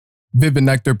Vivid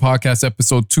Nectar Podcast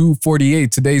episode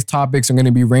 248. Today's topics are going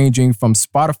to be ranging from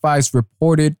Spotify's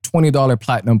reported $20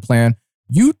 platinum plan,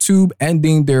 YouTube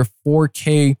ending their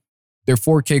 4K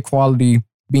quality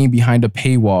being behind a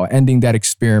paywall, ending that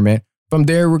experiment. From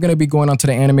there, we're going to be going on to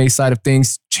the anime side of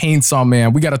things. Chainsaw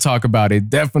Man, we got to talk about it.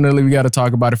 Definitely, we got to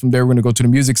talk about it. From there, we're going to go to the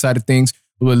music side of things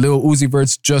with Lil Uzi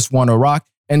Vert's Just Wanna Rock.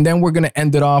 And then we're going to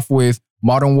end it off with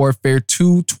Modern Warfare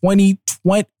 2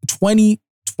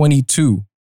 2022.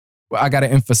 I got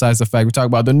to emphasize the fact we talk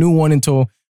about the new one until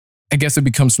I guess it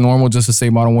becomes normal just to say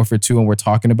Modern Warfare 2 and we're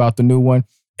talking about the new one.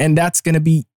 And that's going to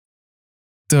be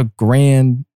the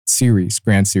grand series.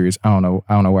 I don't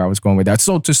know where I was going with that.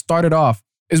 So to start it off,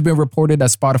 it's been reported that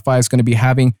Spotify is going to be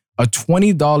having a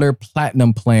 $20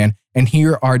 platinum plan. And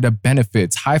here are the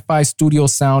benefits: Hi-Fi Studio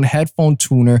Sound, Headphone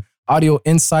Tuner, Audio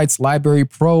Insights, Library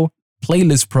Pro,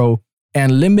 Playlist Pro,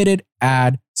 and limited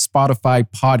ad Spotify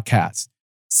podcasts.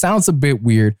 Sounds a bit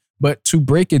weird, but to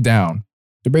break it down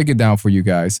for you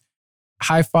guys,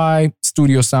 Hi-Fi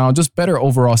Studio Sound, just better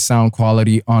overall sound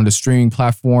quality on the streaming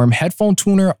platform. Headphone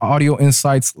Tuner, Audio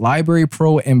Insights, Library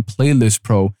Pro, and Playlist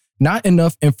Pro. Not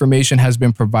enough information has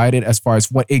been provided as far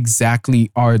as what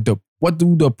exactly what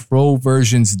do the pro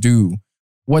versions do?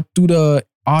 What do the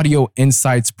Audio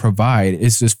Insights provide?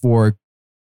 Is this for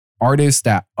artists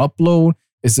that upload?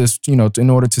 Is this, in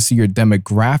order to see your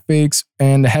demographics?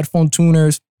 And the headphone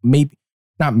tuners,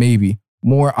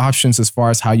 more options as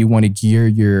far as how you want to gear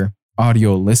your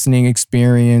audio listening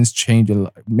experience,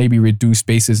 maybe reduce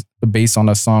bass on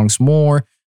the songs more.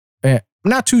 I'm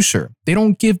not too sure. They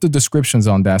don't give the descriptions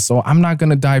on that, so I'm not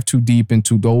going to dive too deep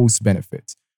into those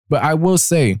benefits. But I will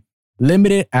say,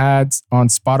 limited ads on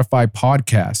Spotify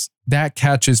podcasts, that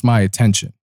catches my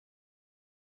attention.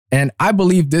 And I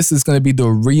believe this is going to be the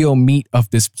real meat of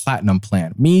this platinum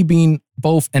plan. Me being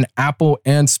both an Apple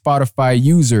and Spotify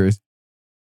user,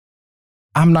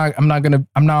 I'm not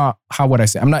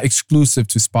exclusive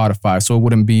to Spotify. So it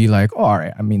wouldn't be like, oh, all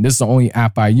right, this is the only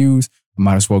app I use. I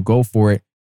might as well go for it.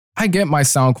 I get my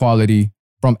sound quality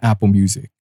from Apple Music.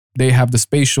 They have the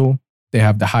spatial, they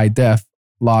have the high def,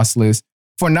 lossless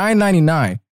for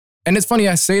 $9.99. And it's funny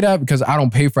I say that because I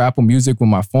don't pay for Apple Music with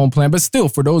my phone plan, but still,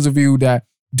 for those of you that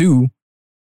do,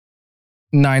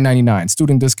 $9.99,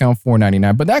 student discount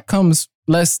 $4.99. But that comes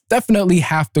definitely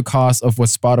half the cost of what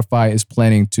Spotify is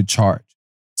planning to charge.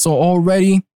 So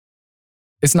already,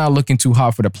 it's not looking too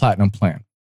hot for the platinum plan.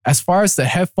 As far as the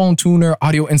headphone tuner,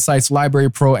 Audio Insights,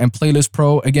 Library Pro, and Playlist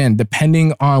Pro, again,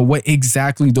 depending on what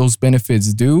exactly those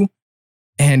benefits do,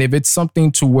 and if it's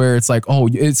something to where it's like, oh,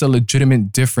 it's a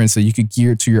legitimate difference that you could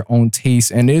gear to your own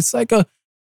taste, and it's like a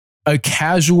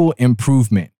casual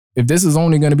improvement. If this is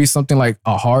only going to be something like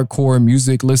a hardcore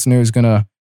music listener is going to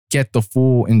get the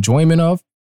full enjoyment of,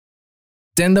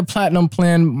 then the platinum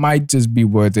plan might just be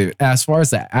worth it. As far as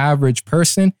the average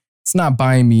person, it's not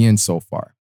buying me in so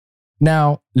far.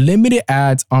 Now, limited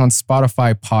ads on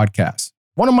Spotify podcasts.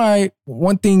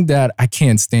 One thing that I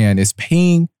can't stand is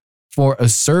paying for a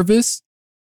service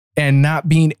and not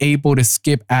being able to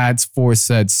skip ads for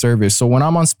said service. So when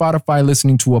I'm on Spotify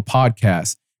listening to a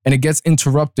podcast and it gets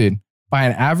interrupted by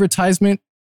an advertisement,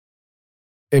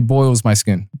 it boils my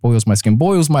skin,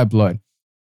 boils my blood,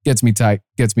 gets me tight,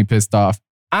 gets me pissed off.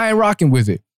 I ain't rocking with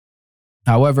it.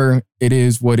 However, it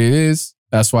is what it is.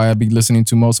 That's why I'll be listening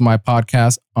to most of my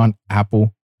podcasts on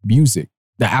Apple Music,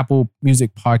 the Apple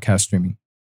Music podcast streaming.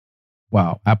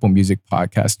 Wow, Apple Music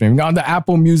podcast streaming on the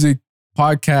Apple Music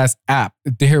podcast app.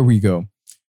 There we go.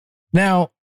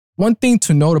 Now, one thing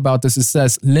to note about this, it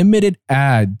says limited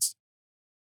ads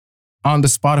on the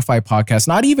Spotify podcast,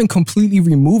 not even completely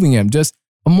removing them, just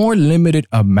a more limited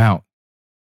amount.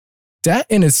 That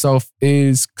in itself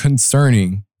is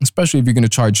concerning, especially if you're going to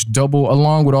charge double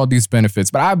along with all these benefits.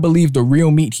 But I believe the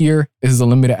real meat here is the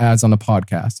limited ads on the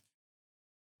podcast.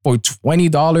 For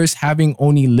 $20, having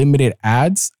only limited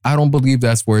ads, I don't believe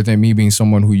that's worth it. Me being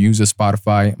someone who uses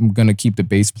Spotify, I'm going to keep the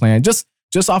base plan. Just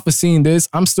off of seeing this,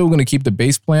 I'm still going to keep the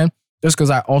base plan just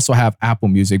because I also have Apple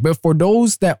Music. But for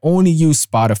those that only use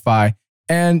Spotify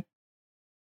and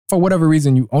for whatever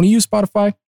reason you only use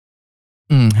Spotify,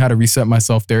 had to reset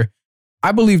myself there.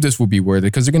 I believe this will be worth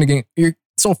it because you're going to get,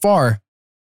 so far,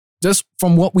 just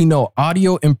from what we know,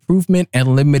 audio improvement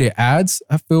and limited ads,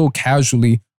 I feel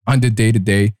casually on the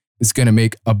day-to-day is going to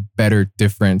make a better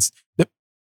difference.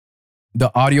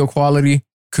 The audio quality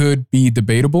could be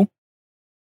debatable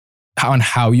on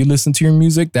how you listen to your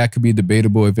music. That could be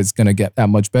debatable if it's going to get that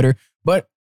much better. But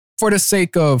for the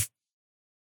sake of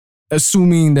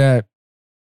assuming that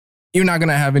you're not going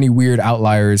to have any weird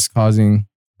outliers causing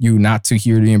you not to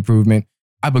hear the improvement,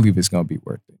 I believe it's going to be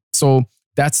worth it. So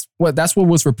That's what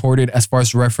was reported as far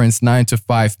as reference 9 to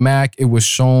 5 Mac. It was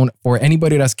shown for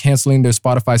anybody that's canceling their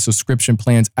Spotify subscription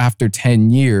plans after 10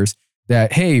 years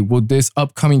that, hey, will this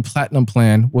upcoming platinum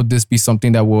plan, will this be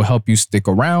something that will help you stick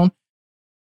around?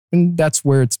 And that's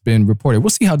where it's been reported. We'll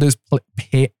see how this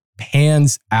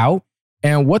pans out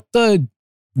and what the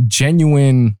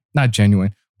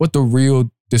what the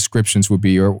real descriptions would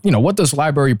be, or, what does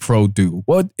Library Pro do?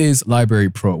 What is Library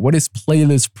Pro? What is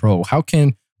Playlist Pro? How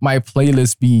can my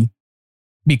playlist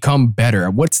become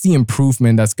better? What's the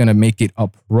improvement that's going to make it a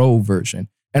pro version?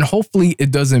 And hopefully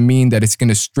it doesn't mean that it's going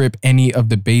to strip any of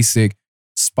the basic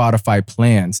Spotify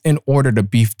plans in order to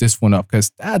beef this one up,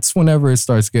 because that's whenever it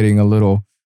starts getting a little,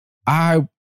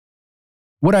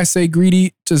 would I say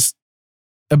greedy? Just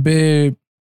a bit,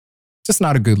 just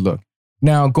not a good look.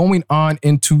 Now, going on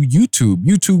into YouTube.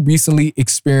 YouTube recently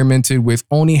experimented with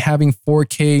only having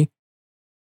 4K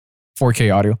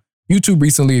audio. YouTube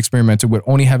recently experimented with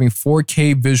only having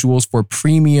 4K visuals for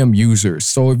premium users.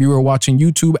 So if you were watching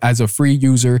YouTube as a free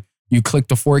user, you clicked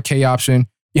the 4K option,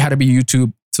 you had to be a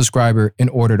YouTube subscriber in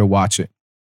order to watch it.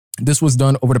 This was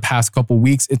done over the past couple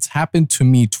weeks. It's happened to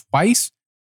me twice,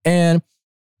 and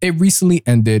it recently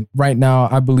ended. Right now,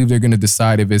 I believe they're going to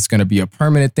decide if it's going to be a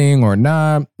permanent thing or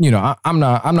not. I'm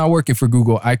not working for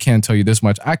Google. I can't tell you this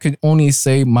much. I could only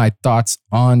say my thoughts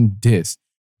on this.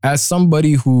 As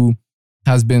somebody who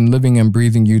has been living and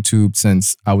breathing YouTube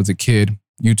since I was a kid,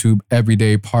 YouTube every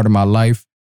day, part of my life,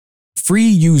 free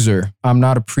user, I'm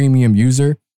not a premium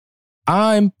user.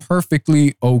 I'm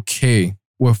perfectly okay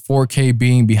with 4K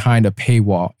being behind a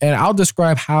paywall. And I'll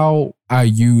describe how I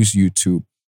use YouTube.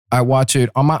 I watch it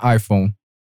on my iPhone.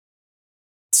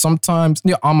 Sometimes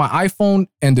on my iPhone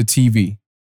and the TV.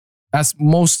 That's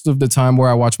most of the time where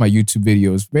I watch my YouTube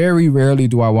videos. Very rarely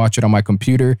do I watch it on my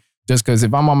computer, just because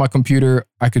if I'm on my computer,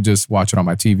 I could just watch it on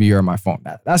my TV or my phone.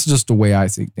 That's just the way I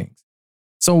see things.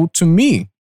 So to me,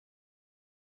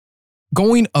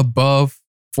 going above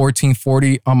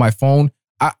 1440 on my phone,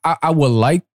 I would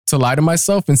like to lie to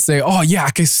myself and say, oh yeah,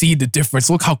 I can see the difference.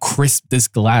 Look how crisp this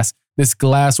glass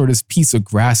or this piece of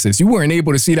grass is. You weren't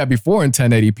able to see that before in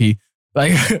 1080p.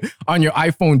 Like on your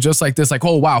iPhone, just like this, like,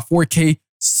 oh wow, 4K,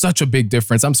 such a big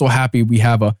difference. I'm so happy we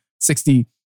have a 60,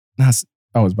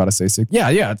 I was about to say 6.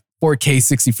 Yeah, 4K,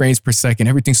 60 frames per second.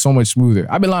 Everything's so much smoother.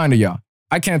 I've been lying to y'all.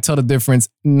 I can't tell the difference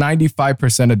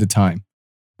 95% of the time.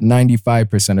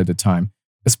 95% of the time.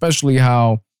 Especially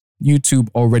how YouTube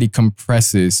already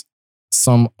compresses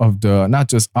some of the, not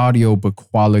just audio, but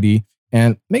quality,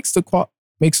 and makes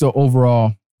the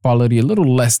overall quality a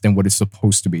little less than what it's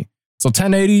supposed to be. So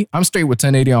 1080, I'm straight with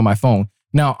 1080 on my phone.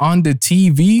 Now on the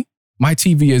TV, my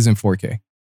TV isn't 4K.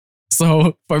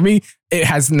 So for me, it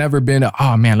has never been,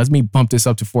 oh man, let me bump this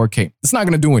up to 4K. It's not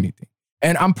going to do anything.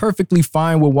 And I'm perfectly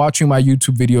fine with watching my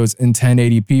YouTube videos in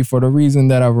 1080p for the reason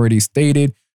that I've already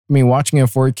stated. I mean, watching in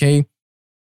 4K,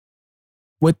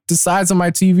 with the size of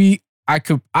my TV,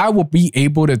 I will be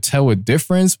able to tell a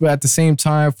difference, but at the same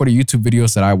time, for the YouTube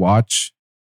videos that I watch,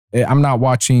 I'm not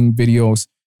watching videos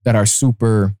that are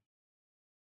super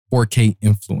 4K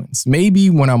influence. Maybe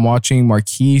when I'm watching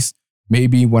Marquise,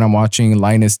 maybe when I'm watching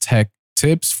Linus Tech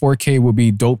Tips, 4K will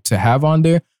be dope to have on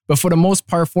there. But for the most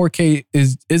part, 4K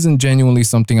isn't genuinely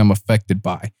something I'm affected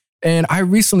by. And I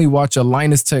recently watched a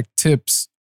Linus Tech Tips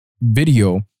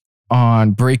video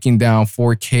on breaking down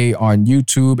 4K on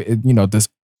YouTube. This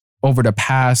over the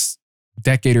past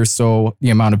decade or so, the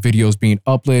amount of videos being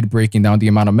uploaded, breaking down the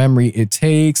amount of memory it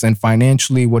takes, and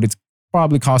financially what it's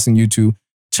probably costing you to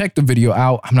check the video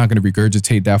out. I'm not going to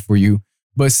regurgitate that for you.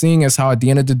 But seeing as how at the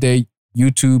end of the day,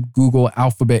 YouTube, Google,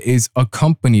 Alphabet is a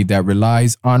company that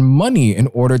relies on money in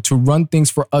order to run things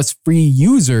for us free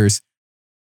users,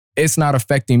 it's not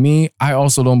affecting me. I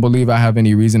also don't believe I have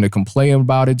any reason to complain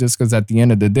about it, just because at the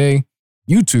end of the day,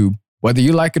 YouTube, whether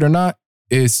you like it or not,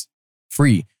 is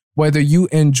free. Whether you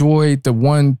enjoy the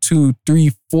 1, 2,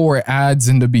 3, 4 ads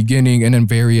in the beginning and then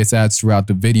various ads throughout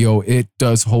the video, it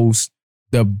does host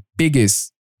the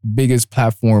biggest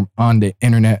platform on the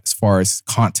internet as far as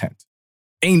content.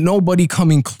 Ain't nobody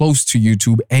coming close to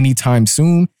YouTube anytime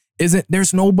soon.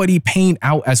 There's nobody paying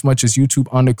out as much as YouTube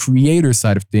on the creator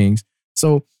side of things.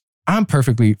 So I'm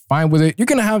perfectly fine with it.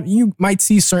 You might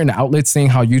see certain outlets saying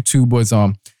how YouTube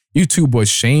was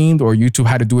shamed or YouTube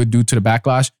had to do it due to the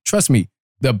backlash. Trust me,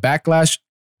 the backlash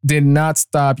did not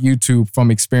stop YouTube from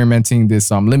experimenting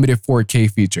this limited 4K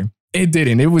feature. It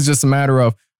didn't. It was just a matter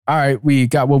of, all right, we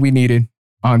got what we needed,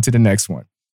 on to the next one.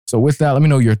 So with that, let me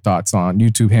know your thoughts on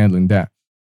YouTube handling that.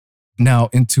 Now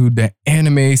into the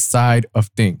anime side of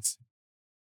things.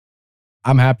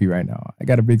 I'm happy right now. I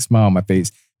got a big smile on my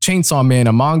face. Chainsaw Man,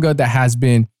 a manga that has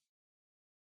been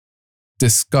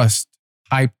discussed,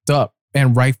 hyped up,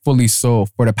 and rightfully so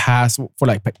for past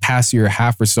year and a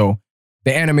half or so.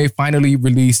 The anime finally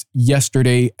released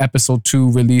yesterday. Episode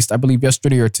 2 released, I believe,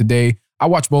 yesterday or today. I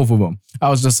watched both of them. I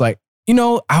was just like,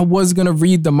 I was going to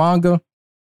read the manga,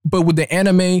 but with the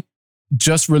anime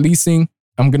just releasing,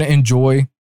 I'm going to enjoy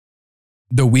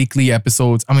the weekly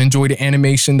episodes. I'm going to enjoy the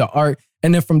animation, the art,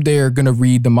 and then from there, going to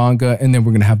read the manga, and then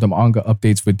we're going to have the manga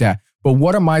updates with that. But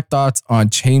what are my thoughts on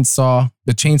the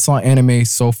Chainsaw anime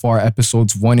so far,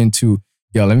 episodes 1 and 2?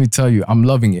 Yo, let me tell you, I'm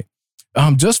loving it.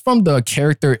 Just from the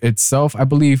character itself, I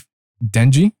believe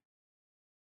Denji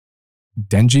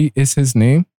is his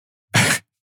name.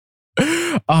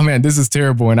 Oh man, this is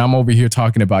terrible. And I'm over here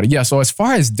talking about it. Yeah, so as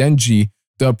far as Denji,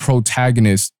 the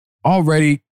protagonist,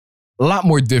 already a lot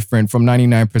more different from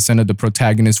 99% of the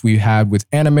protagonists we had with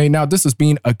anime. Now, this is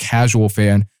being a casual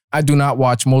fan. I do not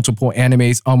watch multiple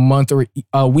animes a month or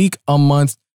a week, a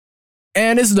month.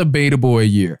 And it's debatable a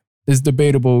year. It's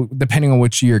debatable depending on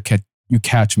which year you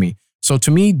catch me. So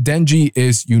to me, Denji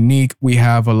is unique. We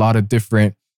have a lot of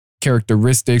different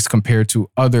characteristics compared to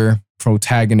other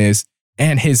protagonists.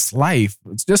 And his life,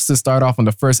 just to start off on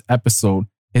the first episode,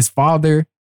 his father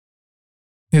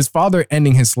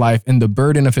ending his life and the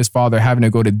burden of his father having to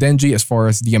go to Denji as far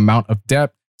as the amount of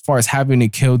debt, as far as having to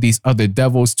kill these other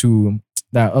devils to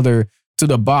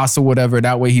the boss or whatever.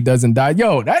 That way he doesn't die.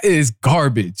 Yo, that is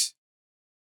garbage.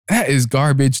 That is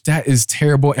garbage. That is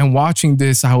terrible. And watching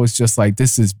this, I was just like,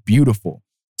 this is beautiful.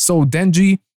 So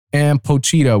Denji and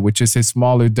Pochita, which is his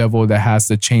smaller devil that has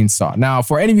the chainsaw. Now,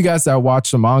 for any of you guys that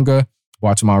watch the manga,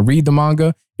 read the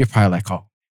manga, you're probably like, oh,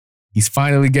 he's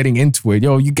finally getting into it.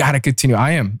 Yo, you got to continue.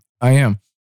 I am.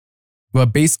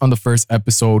 But based on the first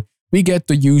episode, we get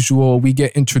the usual. We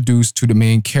get introduced to the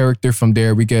main character. From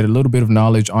there, we get a little bit of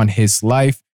knowledge on his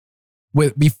life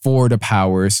before the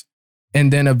powers.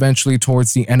 And then eventually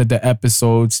towards the end of the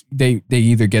episodes, they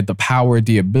either get the power,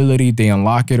 the ability, they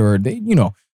unlock it, or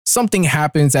something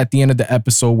happens at the end of the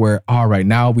episode where, all right,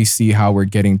 now we see how we're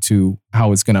getting to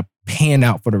how it's going to pan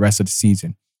out for the rest of the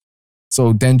season.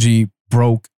 So Denji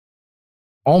broke,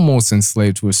 almost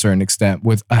enslaved to a certain extent,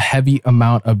 with a heavy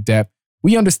amount of debt.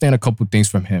 We understand a couple things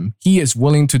from him. He is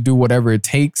willing to do whatever it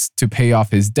takes to pay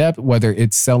off his debt, whether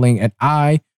it's selling an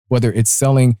eye, whether it's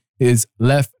selling his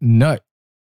left nut.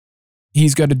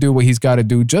 He's got to do what he's got to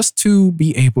do just to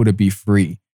be able to be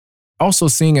free. Also,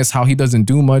 seeing as how he doesn't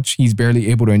do much, he's barely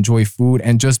able to enjoy food,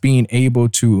 and just being able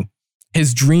to,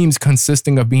 his dreams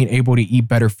consisting of being able to eat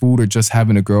better food or just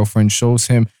having a girlfriend shows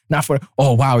him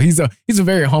oh wow, he's a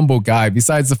very humble guy.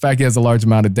 Besides the fact he has a large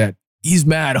amount of debt, he's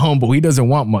mad humble. He doesn't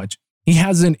want much. He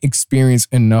hasn't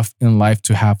experienced enough in life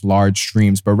to have large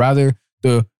dreams, but rather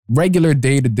the regular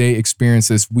day-to-day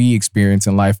experiences we experience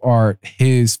in life are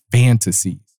his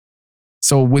fantasies.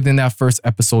 So within that first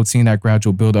episode, seeing that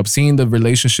gradual build-up, seeing the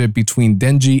relationship between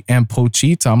Denji and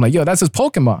Pochita, I'm like, yo, that's his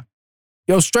Pokemon.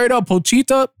 Yo, straight up,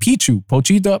 Pochita,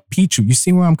 Pichu. You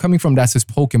see where I'm coming from? That's his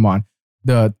Pokemon.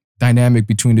 The dynamic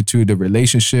between the two, the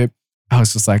relationship. I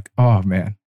was just like, oh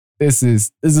man, this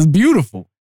is beautiful.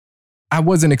 I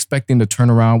wasn't expecting the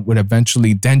turnaround with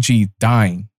eventually Denji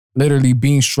dying, literally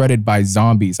being shredded by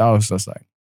zombies. I was just like,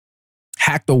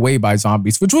 hacked away by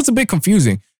zombies, which was a bit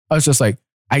confusing. I was just like,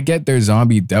 I get they're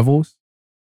zombie devils,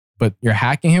 but you're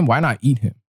hacking him. Why not eat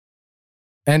him?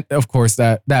 And of course,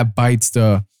 that bites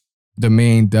the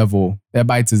main devil. That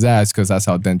bites his ass because that's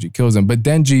how Denji kills him. But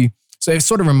Denji, so it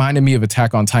sort of reminded me of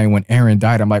Attack on Titan when Eren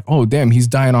died. I'm like, oh, damn, he's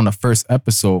dying on the first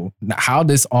episode. Now, how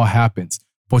this all happens.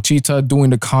 Pochita doing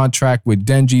the contract with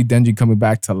Denji coming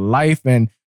back to life. And,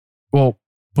 well,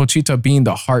 Pochita being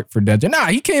the heart for Denji. Nah,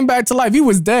 he came back to life. He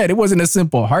was dead. It wasn't a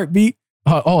simple heartbeat.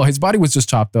 His body was just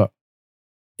chopped up.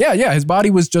 Yeah, his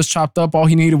body was just chopped up. All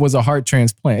he needed was a heart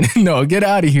transplant. No, get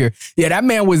out of here. Yeah, that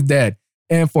man was dead.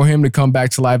 And for him to come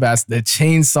back to life as the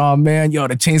chainsaw, man, yo,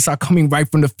 the chainsaw coming right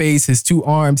from the face, his two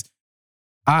arms.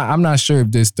 I'm not sure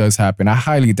if this does happen. I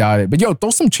highly doubt it. But yo,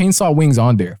 throw some chainsaw wings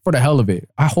on there for the hell of it.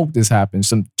 I hope this happens.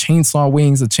 Some chainsaw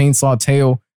wings, a chainsaw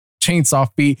tail, chainsaw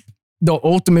feet. The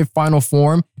ultimate final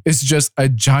form is just a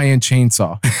giant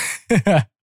chainsaw.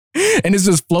 And it's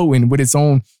just floating with its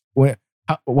own,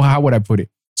 how would I put it?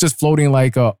 It's just floating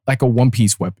like a One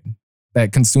Piece weapon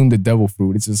that consumed the devil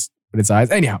fruit. It's just with its eyes.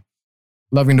 Anyhow,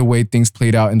 loving the way things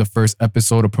played out in the first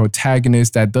episode. A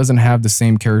protagonist that doesn't have the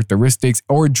same characteristics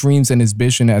or dreams and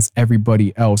ambition as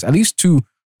everybody else, at least to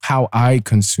how I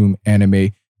consume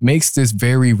anime, makes this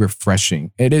very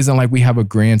refreshing. It isn't like we have a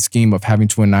grand scheme of having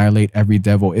to annihilate every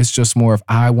devil. It's just more of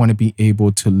I want to be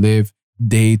able to live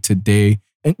day to day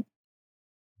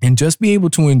and just be able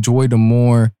to enjoy the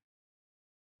more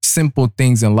simple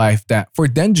things in life that for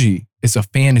Denji is a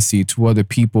fantasy, to other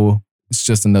people it's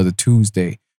just another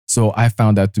Tuesday. So I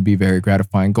found that to be very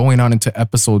gratifying. Going on into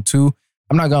episode 2,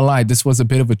 I'm not gonna lie, this was a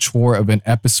bit of a chore of an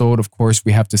episode. Of course,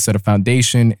 we have to set a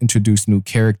foundation, introduce new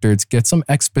characters, get some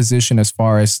exposition as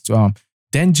far as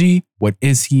Denji, what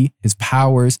is he, his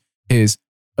powers, his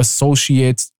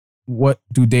associates, what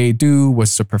do they do,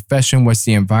 what's the profession, what's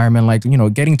the environment like,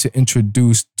 getting to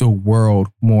introduce the world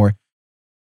more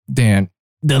than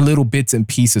the little bits and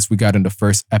pieces we got in the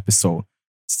first episode.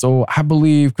 So I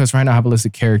believe, because right now I have a list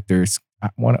of characters, I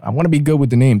want to be good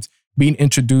with the names, being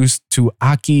introduced to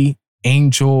Aki,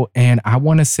 Angel, and I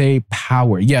want to say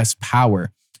Power. Yes,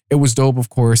 Power. It was dope, of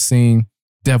course, seeing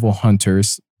Devil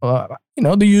Hunters. The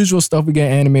usual stuff we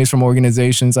get animes from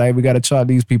organizations. We got to chop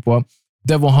these people up.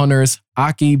 Devil Hunters,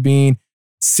 Aki being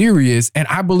serious, and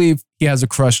I believe he has a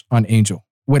crush on Angel,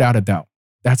 without a doubt.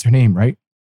 That's her name, right?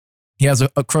 He has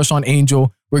a crush on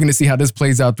Angel. We're going to see how this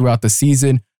plays out throughout the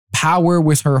season. Power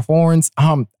with her horns.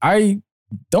 I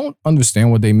don't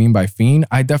understand what they mean by fiend.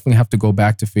 I definitely have to go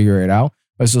back to figure it out.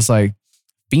 But it's just like,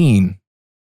 fiend,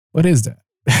 what is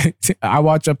that? I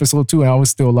watched episode 2 and I was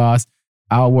still lost.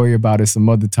 I'll worry about it some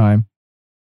other time.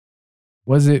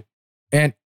 Was it?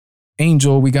 And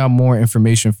Angel, we got more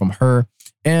information from her.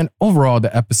 And overall,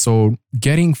 the episode,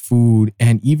 getting food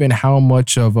and even how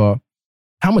much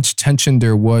tension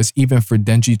there was even for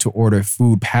Denji to order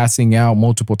food, passing out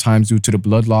multiple times due to the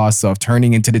blood loss of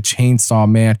turning into the Chainsaw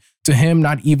Man, to him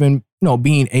not even,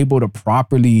 being able to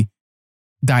properly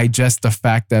digest the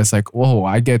fact that it's like, whoa,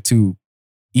 I get to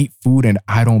eat food and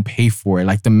I don't pay for it.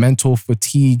 Like the mental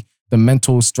fatigue, the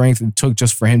mental strength it took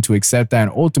just for him to accept that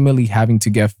and ultimately having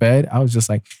to get fed. I was just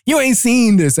like, you ain't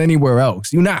seen this anywhere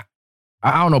else. You not.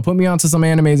 I don't know, put me onto some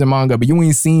animes and manga, but you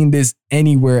ain't seen this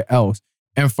anywhere else.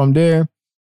 And from there,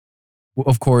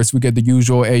 of course, we get the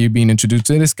usual, hey, you're being introduced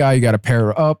to this guy, you got to pair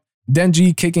her up.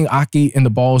 Denji kicking Aki in the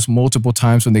balls multiple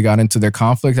times when they got into their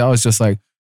conflict. I was just like,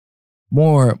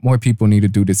 more people need to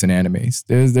do this in animes.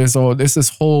 There's this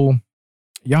whole,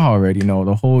 y'all already know,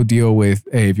 the whole deal with,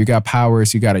 hey, if you got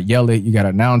powers, you got to yell it, you got to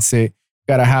announce it, you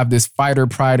got to have this fighter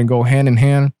pride and go hand in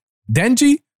hand.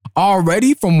 Denji,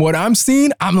 already from what I'm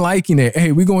seeing, I'm liking it.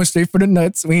 Hey, we going straight for the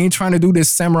nuts. We ain't trying to do this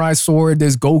samurai sword,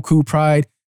 this Goku pride.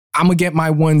 I'm going to get my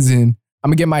ones in. I'm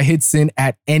going to get my hits in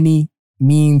at any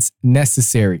means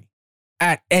necessary.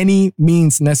 At any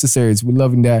means necessary. We're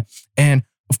loving that. And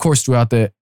of course, throughout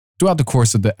the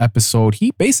course of the episode, he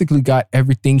basically got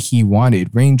everything he wanted,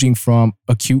 ranging from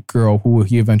a cute girl who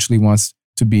he eventually wants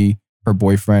to be her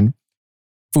boyfriend,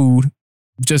 food,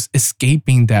 just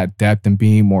escaping that depth and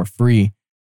being more free.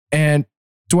 And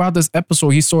throughout this episode,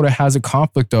 he sort of has a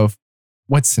conflict of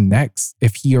what's next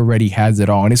if he already has it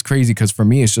all. And it's crazy because for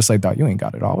me, it's just like, dog, you ain't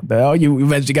got it all. What the hell? You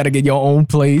eventually got to get your own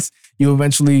place. You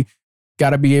eventually got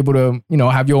to be able to,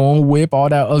 have your own whip, all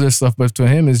that other stuff. But to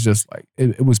him, it's just like,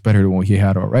 it was better than what he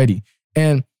had already.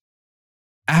 And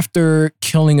after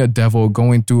killing a devil,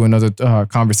 going through another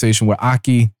conversation with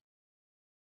Aki,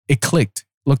 it clicked.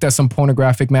 Looked at some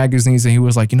pornographic magazines and he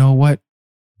was like, you know what?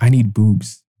 I need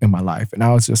boobs in my life. And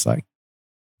I was just like,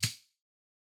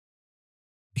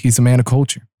 he's a man of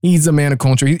culture. He's a man of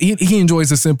culture. He enjoys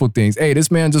the simple things. Hey, this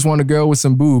man just want a girl with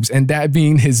some boobs. And that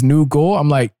being his new goal, I'm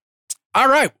like, all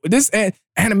right, this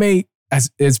anime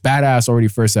is badass already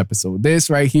first episode. This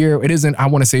right here, it isn't, I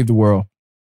want to save the world.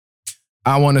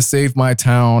 I want to save my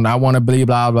town. I want to blah,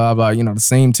 blah, blah, blah. The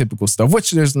same typical stuff,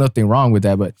 which there's nothing wrong with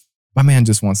that. But my man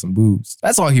just wants some boobs.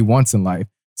 That's all he wants in life.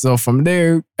 So from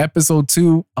there, episode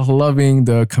 2, loving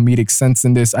the comedic sense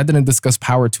in this. I didn't discuss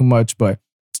power too much, but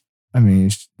I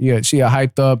mean, yeah, she a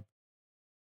hyped up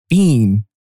fiend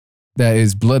that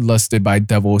is bloodlusted by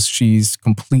devils. She's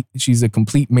a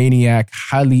complete maniac,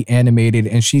 highly animated,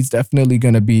 and she's definitely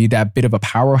going to be that bit of a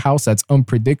powerhouse that's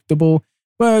unpredictable,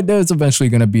 but there's eventually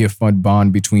going to be a fun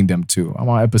bond between them two. I'm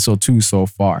on episode 2 so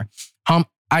far.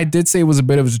 I did say it was a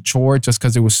bit of a chore just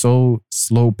because it was so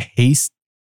slow paced,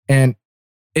 and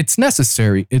it's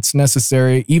necessary. It's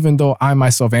necessary. Even though I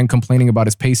myself am complaining about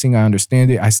its pacing, I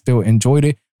understand it. I still enjoyed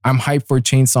it. I'm hyped for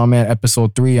Chainsaw Man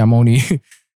episode 3. I'm only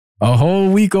a whole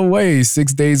week away,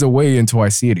 6 days away until I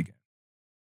see it again.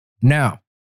 Now,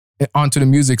 onto the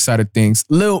music side of things.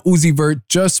 Lil Uzi Vert,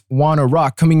 Just Wanna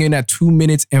Rock, coming in at 2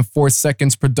 minutes and 4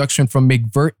 seconds. Production from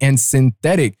McVert and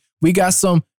Synthetic. We got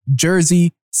some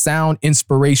Jersey sound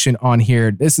inspiration on here.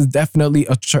 This is definitely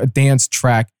a dance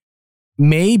track.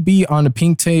 May be on the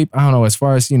pink tape. I don't know. As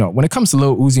far as, when it comes to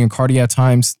Lil Uzi and Cardi at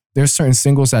times, there's certain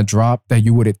singles that drop that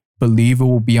you would believe it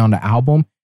will be on the album,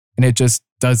 and it just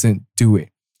doesn't do it.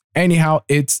 Anyhow,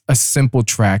 it's a simple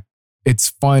track. It's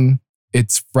fun.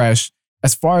 It's fresh.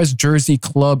 As far as Jersey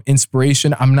Club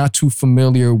inspiration, I'm not too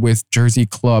familiar with Jersey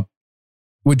Club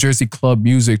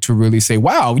music to really say,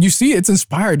 wow, you see, it's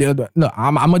inspired. No,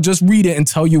 I'm gonna just read it and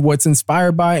tell you what's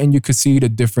inspired by, and you could see the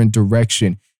different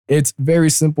direction. It's very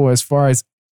simple as far as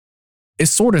it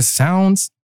sort of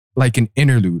sounds like an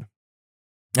interlude.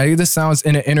 Like this sounds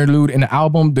in an interlude in the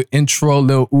album, the intro,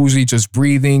 Lil Uzi just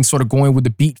breathing, sort of going with the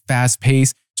beat, fast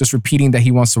pace, just repeating that he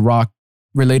wants to rock,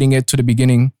 relating it to the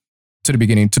beginning, to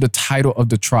the title of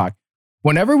the track.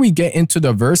 Whenever we get into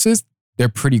the verses, they're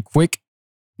pretty quick.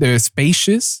 They're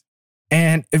spacious,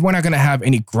 and we're not going to have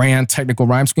any grand technical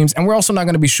rhyme schemes, and we're also not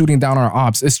going to be shooting down our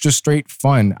ops. It's just straight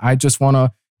fun. I just want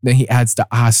to, then he adds the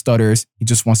stutters. He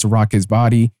just wants to rock his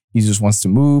body. He just wants to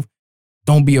move.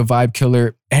 Don't be a vibe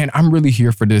killer. And I'm really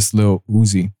here for this Lil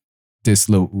Uzi.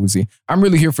 I'm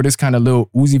really here for this kind of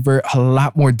Lil Uzi Vert, a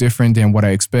lot more different than what I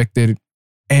expected.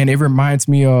 And it reminds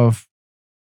me of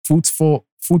Fruitful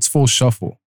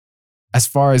Shuffle. As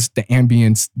far as the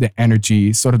ambience, the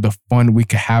energy, sort of the fun we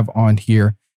could have on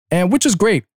here, and which is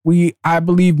great. I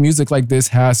believe music like this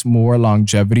has more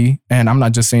longevity, and I'm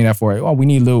not just saying that for, we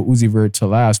need Lil Uzi Vert to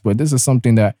last, but this is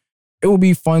something that it will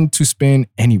be fun to spin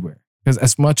anywhere. Because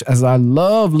as much as I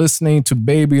love listening to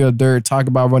Baby or Dirt talk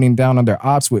about running down on their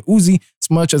ops with Uzi, as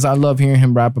much as I love hearing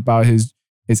him rap about his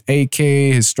AK,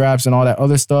 his straps, and all that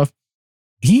other stuff,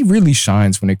 he really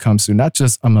shines when it comes to not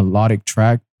just a melodic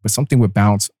track, but something with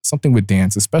bounce, something with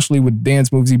dance, especially with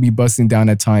dance moves he be busting down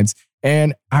at times.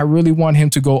 And I really want him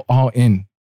to go all in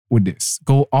with this.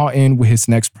 Go all in with his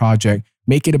next project.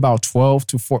 Make it about 12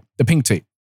 to 4, the Pink Tape.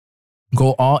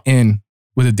 Go all in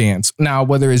with a dance. Now,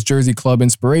 whether it's Jersey Club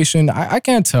inspiration, I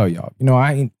can't tell y'all.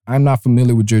 I'm not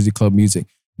familiar with Jersey Club music.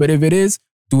 But if it is,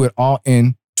 do it all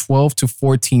in 12 to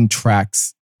 14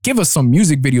 tracks. Give us some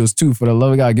music videos too, for the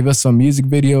love of God. Give us some music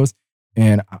videos.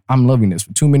 And I'm loving this.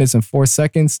 For 2 minutes and 4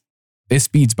 seconds, it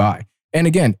speeds by. And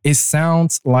again, it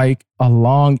sounds like a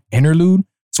long interlude.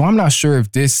 So I'm not sure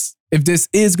if this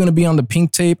is going to be on the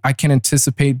Pink Tape. I can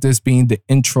anticipate this being the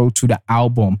intro to the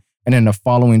album. And then the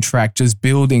following track just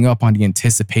building up on the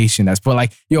anticipation.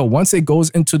 But once it goes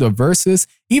into the verses,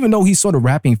 even though he's sort of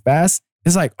rapping fast,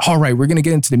 it's like, all right, we're going to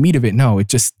get into the meat of it. No, it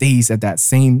just stays at that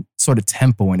same sort of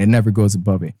tempo and it never goes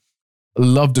above it.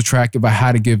 Love the track. If I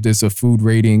had to give this a food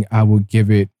rating, I would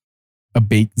give it a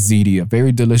baked ziti, a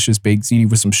very delicious baked ziti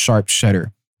with some sharp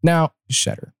cheddar. Now,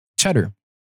 cheddar.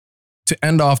 To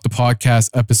end off the podcast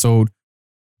episode,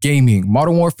 gaming.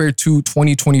 Modern Warfare 2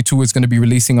 2022 is going to be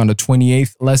releasing on the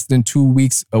 28th, less than 2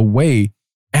 weeks away.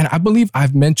 And I believe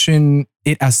I've mentioned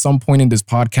it at some point in this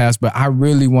podcast, but I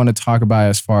really want to talk about it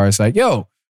as far as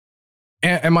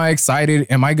am I excited?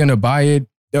 Am I going to buy it?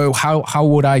 How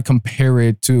would I compare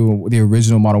it to the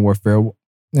original Modern Warfare?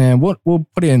 And we'll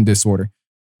put it in this order.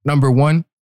 Number one,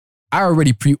 I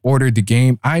already pre-ordered the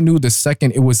game. I knew the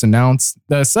second it was announced,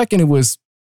 the second it was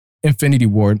Infinity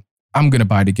Ward, I'm going to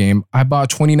buy the game. I bought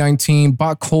 2019,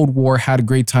 bought Cold War, had a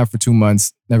great time for 2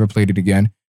 months, never played it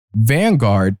again.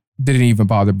 Vanguard, didn't even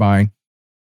bother buying.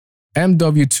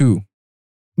 MW2,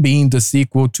 being the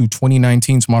sequel to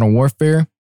 2019's Modern Warfare,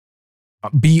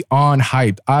 beyond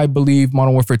hyped. I believe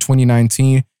Modern Warfare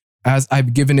 2019, as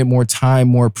I've given it more time,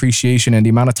 more appreciation, and the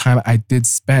amount of time I did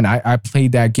spend, I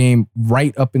played that game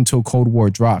right up until Cold War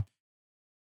dropped,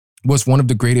 was one of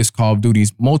the greatest Call of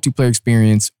Duty's multiplayer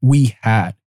experience we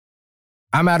had.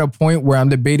 I'm at a point where I'm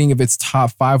debating if it's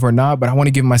top 5 or not, but I want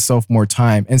to give myself more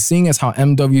time. And seeing as how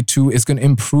MW2 is going to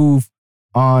improve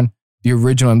on the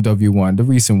original MW1, the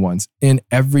recent ones, in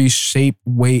every shape,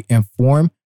 way, and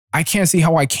form, I can't see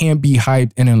how I can't be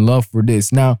hyped and in love for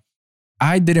this. Now,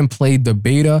 I didn't play the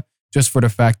beta just for the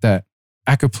fact that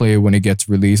I could play it when it gets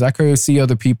released. I could see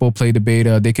other people play the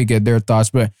beta. They could get their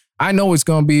thoughts, but I know it's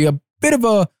going to be a bit of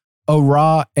a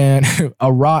raw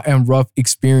and rough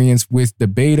experience with the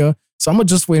beta. So I'm going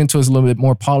to just wait until it's a little bit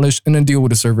more polished and then deal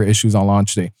with the server issues on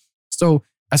launch day. So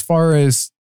as far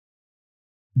as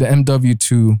the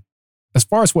MW2, as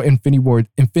far as what Infinity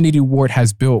Ward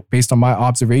has built, based on my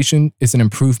observation, is an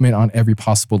improvement on every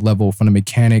possible level, from the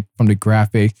mechanic, from the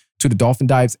graphic, to the dolphin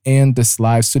dives and the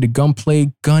slides, to the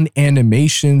gunplay, gun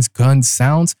animations, gun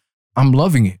sounds. I'm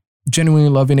loving it, genuinely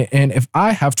loving it. And if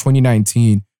I have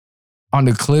 2019 on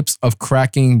the clips of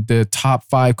cracking the top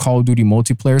 5 Call of Duty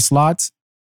multiplayer slots,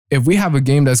 if we have a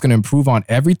game that's going to improve on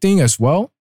everything as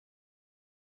well,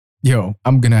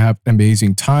 I'm going to have an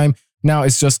amazing time. Now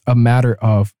it's just a matter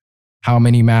of how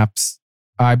many maps.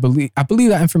 I believe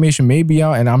that information may be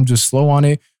out and I'm just slow on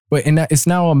it, but it's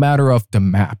now a matter of the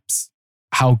maps.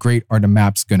 How great are the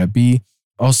maps going to be?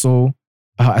 Also,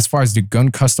 as far as the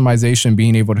gun customization,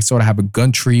 being able to sort of have a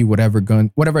gun tree,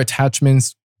 whatever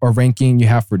attachments or ranking you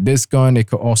have for this gun. It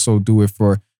could also do it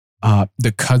for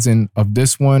the cousin of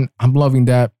this one. I'm loving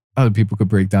that. Other people could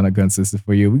break down the gun system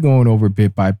for you. We're going over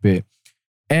bit by bit.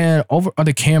 And over on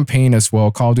the campaign as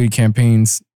well, Call of Duty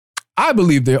campaigns, I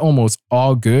believe they're almost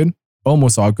all good.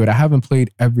 Almost all good. I haven't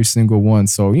played every single one.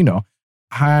 So,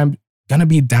 I'm going to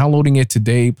be downloading it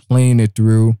today, playing it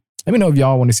through. Let me know if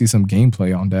y'all want to see some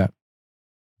gameplay on that.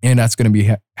 And that's going to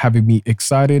be having me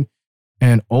excited.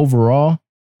 And overall,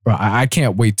 bro, I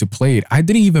can't wait to play it. I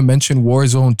didn't even mention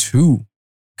Warzone 2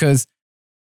 because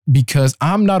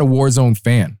I'm not a Warzone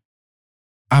fan.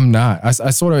 I'm not. I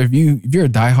sort of, if you're a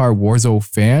diehard Warzone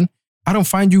fan, I don't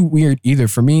find you weird either.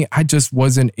 For me, I just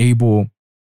wasn't able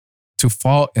to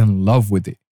fall in love with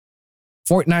it.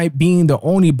 Fortnite being the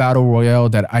only battle royale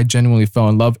that I genuinely fell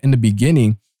in love in the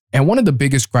beginning. And one of the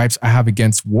biggest gripes I have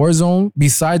against Warzone,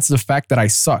 besides the fact that I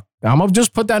suck, I'm going to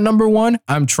just put that number one,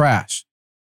 I'm trash.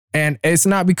 And it's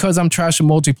not because I'm trash in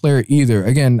multiplayer either.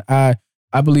 Again, I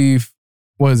believe,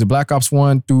 Black Ops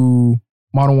 1 through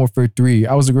Modern Warfare 3,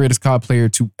 I was the greatest COD player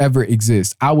to ever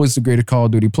exist. I was the greatest Call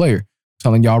of Duty player. I'm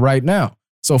telling y'all right now.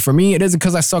 So for me, it isn't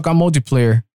because I suck on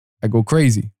multiplayer. I go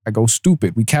crazy. I go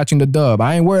stupid. We catching the dub.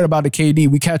 I ain't worried about the KD.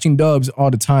 We catching dubs all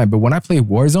the time. But when I play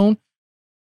Warzone,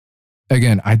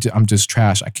 again, I'm just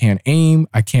trash. I can't aim.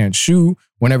 I can't shoot.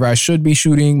 Whenever I should be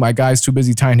shooting, my guy's too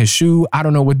busy tying his shoe. I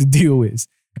don't know what the deal is.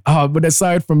 But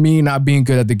aside from me not being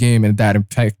good at the game and that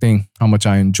impacting how much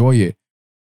I enjoy it,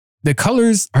 the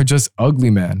colors are just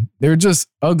ugly, man. They're just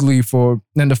ugly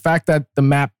and the fact that the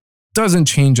map doesn't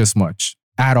change as much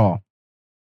at all,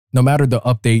 no matter the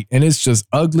update. And it's just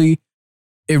ugly.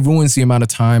 It ruins the amount of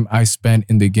time I spent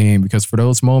in the game because for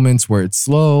those moments where it's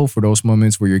slow, for those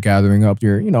moments where you're gathering up,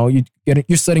 you're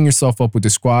setting yourself up with the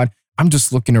squad. I'm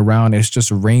just looking around. It's just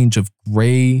a range of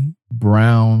gray,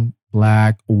 brown,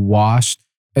 black, washed.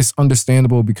 It's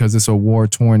understandable because it's a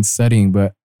war-torn setting,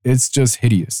 but it's just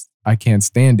hideous. I can't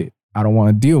stand it. I don't want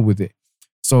to deal with it.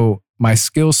 So my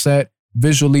skill set,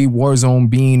 visually, Warzone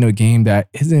being a game that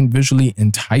isn't visually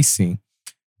enticing.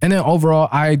 And then overall,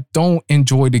 I don't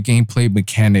enjoy the gameplay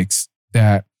mechanics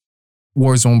that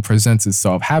Warzone presents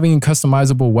itself. Having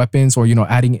customizable weapons or,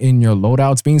 adding in your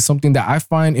loadouts being something that I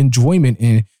find enjoyment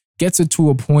in gets it to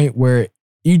a point where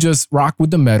you just rock with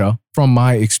the meta from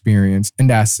my experience. And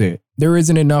that's it. There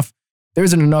isn't enough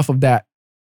of that.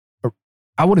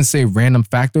 I wouldn't say random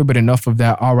factor, but enough of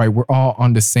that. All right, we're all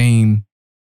on the same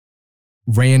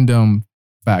random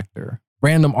factor,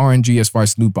 random RNG as far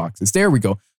as loot boxes. There we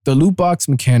go. The loot box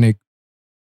mechanic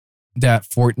that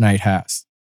Fortnite has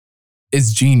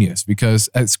is genius because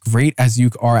as great as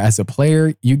you are as a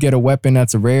player, you get a weapon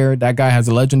that's a rare. That guy has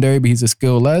a legendary, but he's a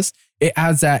skill less. It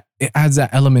adds that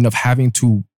element of having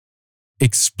to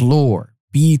explore,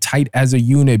 be tight as a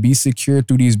unit, be secure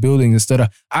through these buildings instead of,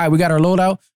 all right, we got our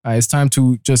loadout. It's time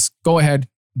to just go ahead,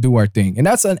 do our thing. And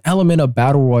that's an element of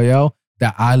Battle Royale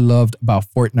that I loved about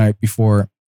Fortnite before,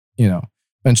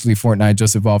 eventually Fortnite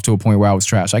just evolved to a point where I was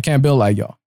trash. I can't build like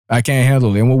y'all. I can't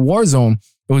handle it. And with Warzone,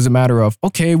 it was a matter of,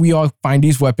 okay, we all find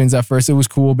these weapons. At first it was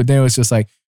cool, but then it was just like,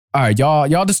 all right,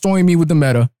 y'all destroying me with the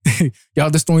meta. Y'all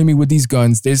destroying me with these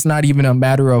guns. There's not even a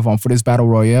matter of, for this Battle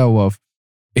Royale of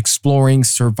exploring,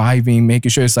 surviving, making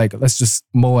sure it's like, let's just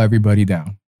mow everybody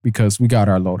down because we got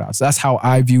our loadouts. That's how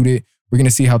I viewed it. We're going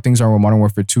to see how things are with Modern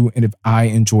Warfare 2 and if I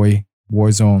enjoy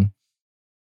Warzone.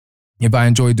 If I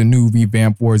enjoyed the new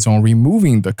revamped Warzone,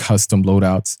 removing the custom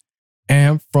loadouts.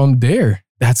 And from there,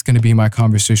 that's going to be my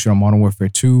conversation on Modern Warfare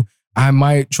 2. I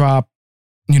might drop,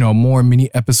 more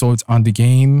mini episodes on the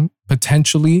game,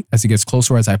 potentially, as it gets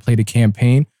closer, as I play the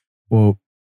campaign. Well,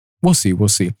 we'll see.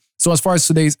 So as far as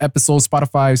today's episode,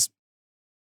 Spotify's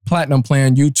Platinum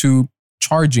plan, YouTube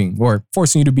charging or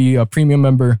forcing you to be a premium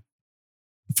member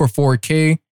for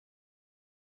 4K.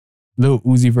 Lil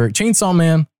Uzi Vert, Chainsaw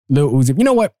Man, Lil Uzi. You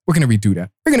know what? We're going to redo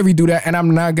that. And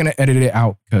I'm not going to edit it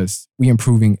out because we're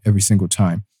improving every single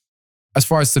time. As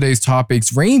far as today's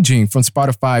topics, ranging from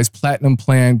Spotify's Platinum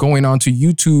plan, going on to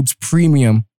YouTube's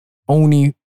premium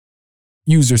only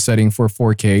user setting for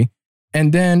 4K.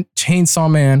 And then Chainsaw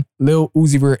Man, Lil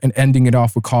Uzi Vert, and ending it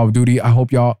off with Call of Duty.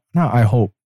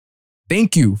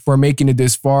 Thank you for making it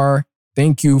this far.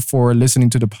 Thank you for listening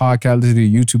to the podcast, listen to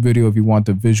the YouTube video if you want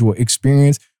the visual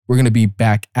experience. We're going to be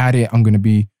back at it. I'm going to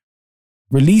be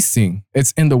releasing,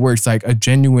 it's in the works, like a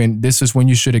genuine, this is when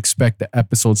you should expect the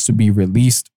episodes to be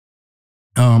released.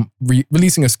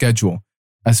 Releasing a schedule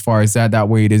as far as that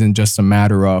way it isn't just a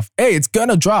matter of, hey, it's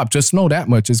gonna drop, just know that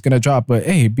much, it's gonna drop, but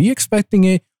hey, be expecting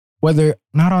it, whether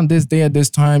not on this day at this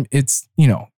time, it's,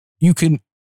 you can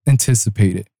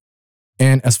anticipate it.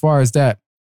 And as far as that,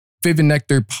 Vivid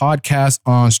Nectar podcast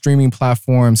on streaming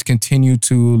platforms. Continue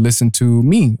to listen to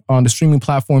me on the streaming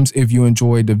platforms. If you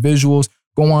enjoy the visuals,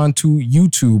 go on to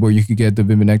YouTube where you could get the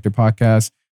Vivid Nectar podcast,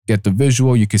 get the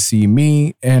visual. You can see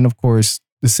me and, of course,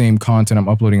 the same content I'm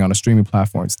uploading on the streaming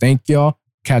platforms. Thank y'all.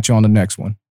 Catch you on the next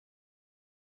one.